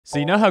So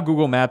you know how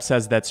Google Maps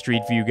has that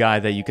Street View guy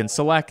that you can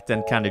select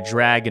and kind of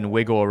drag and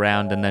wiggle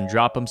around and then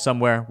drop him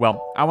somewhere?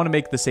 Well, I want to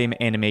make the same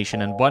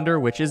animation in Blender,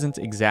 which isn't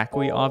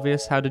exactly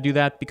obvious how to do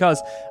that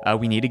because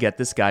we need to get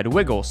this guy to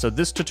wiggle. So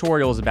this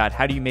tutorial is about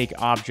how do you make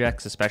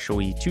objects,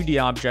 especially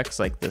 2D objects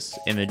like this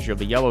image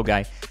of a yellow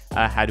guy,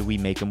 how do we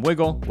make them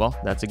wiggle? Well,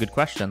 that's a good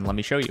question. Let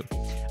me show you.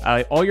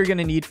 All you're going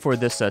to need for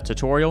this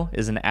tutorial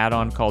is an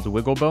add-on called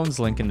Wigglebones.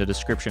 Link in the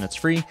description. It's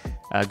free.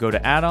 Go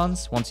to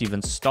add-ons. Once you've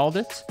installed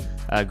it,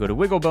 go to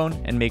Wigglebone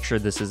and make sure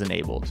this is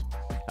enabled.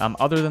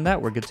 Other than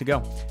that, we're good to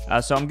go.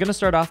 So I'm going to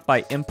start off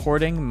by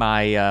importing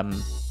my,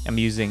 I'm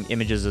using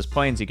images as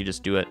planes. You could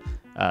just do it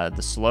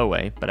the slow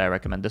way, but I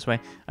recommend this way.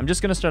 I'm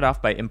just going to start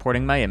off by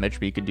importing my image,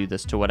 but you could do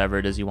this to whatever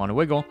it is you want to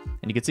wiggle.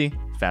 And you can see,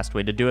 fast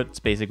way to do it. It's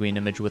basically an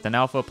image with an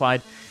alpha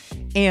applied.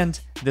 And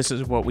this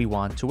is what we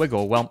want to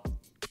wiggle. Well,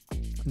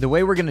 the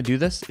way we're going to do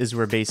this is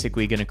we're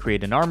basically going to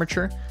create an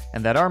armature,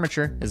 and that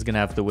armature is going to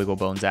have the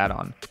Wigglebones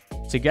add-on.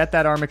 To get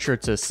that armature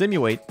to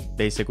simulate,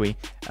 basically,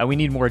 we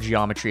need more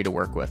geometry to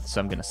work with.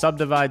 So I'm going to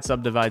subdivide,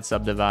 subdivide,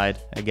 subdivide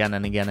again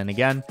and again and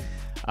again.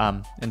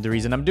 And the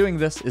reason I'm doing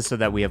this is so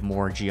that we have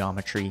more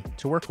geometry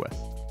to work with.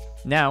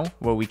 Now,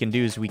 what we can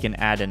do is we can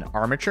add an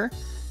armature,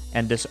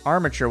 and this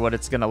armature, what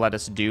it's going to let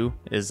us do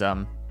is,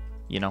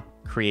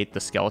 create the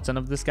skeleton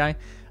of this guy.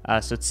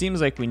 So it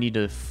seems like we need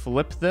to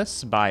flip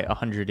this by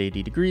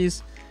 180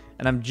 degrees.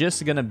 And I'm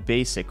just going to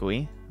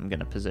basically, I'm going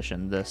to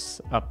position this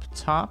up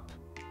top.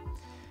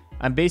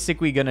 I'm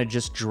basically going to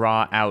just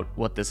draw out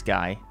what this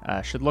guy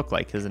should look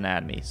like, his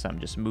anatomy. So I'm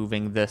just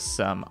moving this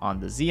on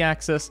the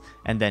Z-axis,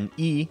 and then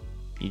E,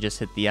 you just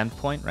hit the end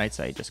point, right?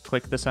 So I just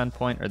click this end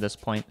point or this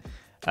point,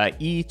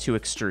 E to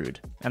extrude.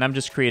 And I'm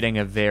just creating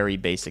a very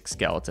basic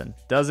skeleton.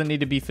 Doesn't need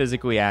to be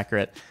physically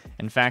accurate.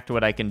 In fact,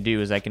 what I can do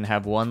is I can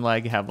have one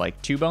leg have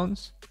like 2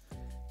 bones,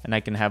 and I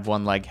can have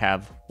one leg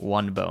have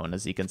 1 bone,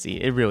 as you can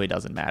see. It really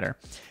doesn't matter.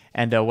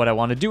 And what I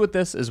want to do with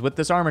this is with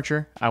this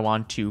armature, I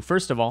want to,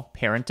 first of all,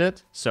 parent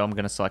it. So I'm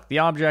going to select the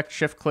object,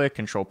 shift-click,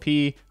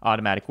 Control-P,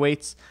 automatic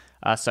weights,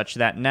 such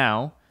that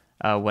now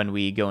when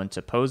we go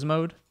into pose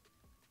mode,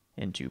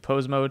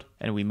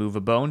 and we move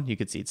a bone, you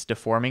can see it's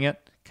deforming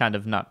it, kind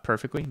of not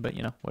perfectly, but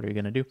what are you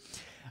going to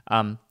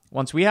do?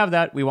 Once we have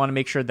that, we want to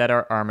make sure that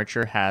our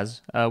armature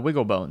has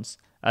wiggle bones.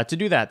 To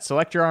do that,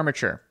 select your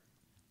armature.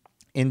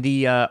 In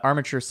the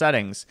armature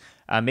settings,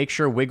 make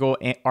sure wiggle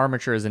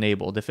armature is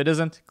enabled. If it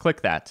isn't,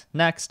 click that.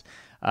 Next,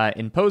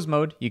 in pose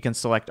mode, you can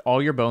select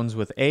all your bones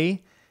with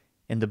A.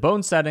 In the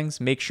bone settings,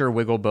 make sure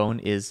wiggle bone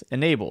is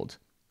enabled.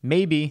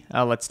 Maybe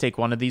let's take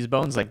one of these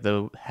bones, like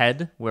the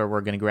head where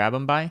we're going to grab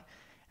them by,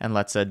 and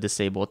let's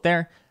disable it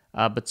there.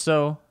 But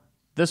so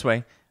this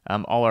way,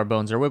 all our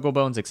bones are wiggle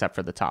bones except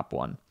for the top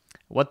one.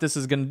 What this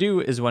is going to do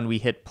is when we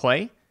hit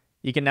play,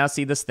 you can now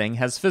see this thing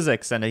has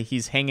physics, and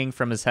he's hanging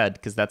from his head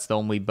because that's the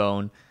only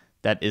bone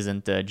that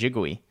isn't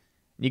jiggly.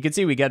 You can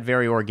see we get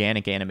very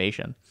organic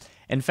animation.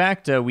 In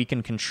fact, we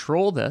can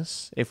control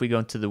this if we go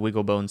into the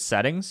wiggle bone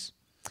settings.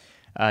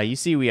 You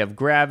see we have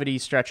gravity,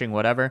 stretching,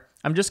 whatever.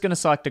 I'm just going to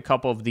select a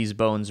couple of these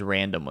bones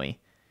randomly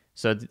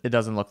so it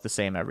doesn't look the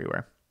same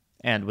everywhere.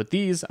 And with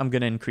these, I'm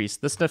going to increase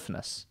the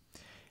stiffness.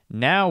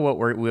 Now what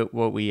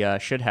we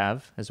should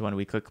have is when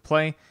we click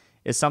play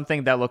is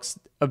something that looks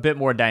a bit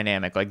more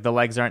dynamic. Like the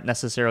legs aren't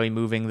necessarily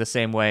moving the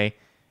same way,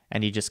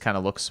 and he just kind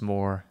of looks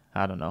more,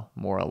 I don't know,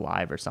 more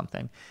alive or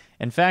something.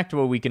 In fact,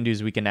 what we can do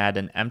is we can add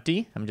an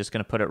empty. I'm just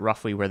going to put it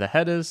roughly where the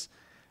head is.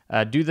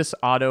 Do this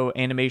auto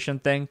animation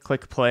thing,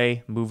 click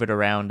play, move it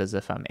around as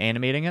if I'm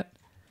animating it.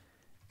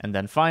 And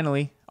then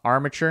finally,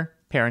 armature,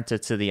 parent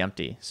it to the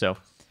empty. So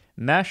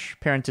mesh,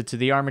 parented to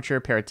the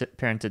armature,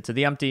 parented to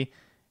the empty.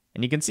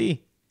 And you can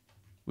see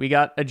we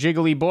got a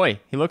jiggly boy.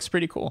 He looks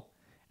pretty cool.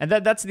 And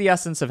that's the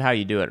essence of how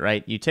you do it,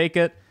 right? You take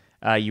it,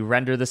 you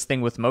render this thing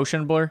with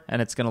motion blur,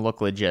 and it's going to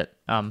look legit.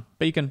 But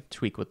you can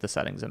tweak with the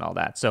settings and all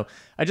that. So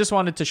I just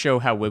wanted to show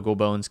how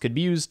Wigglebones could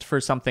be used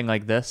for something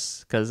like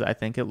this, because I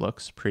think it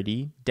looks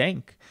pretty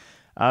dank.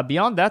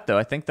 Beyond that, though,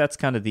 I think that's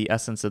kind of the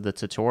essence of the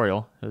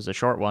tutorial. It was a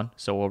short one,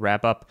 so we'll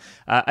wrap up.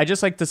 I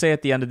just like to say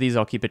at the end of these,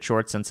 I'll keep it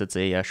short since it's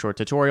a short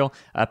tutorial.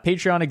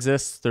 Patreon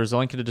exists. There's a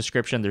link in the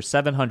description. There's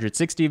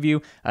 760 of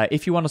you.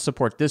 If you want to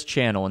support this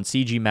channel and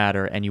CG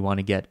Matter and you want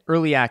to get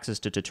early access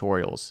to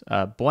tutorials,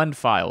 blend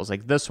files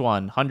like this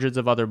one, hundreds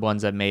of other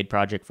blends I've made,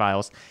 project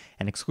files,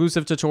 and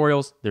exclusive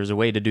tutorials, there's a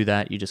way to do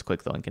that. You just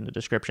click the link in the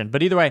description.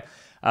 But either way,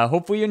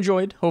 hopefully you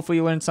enjoyed. Hopefully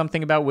you learned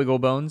something about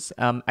Wigglebones.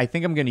 I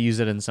think I'm going to use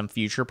it in some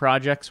future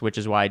projects, which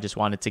is why I just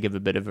wanted to give a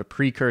bit of a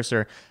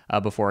precursor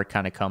before it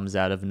kind of comes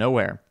out of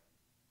nowhere.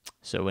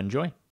 So enjoy.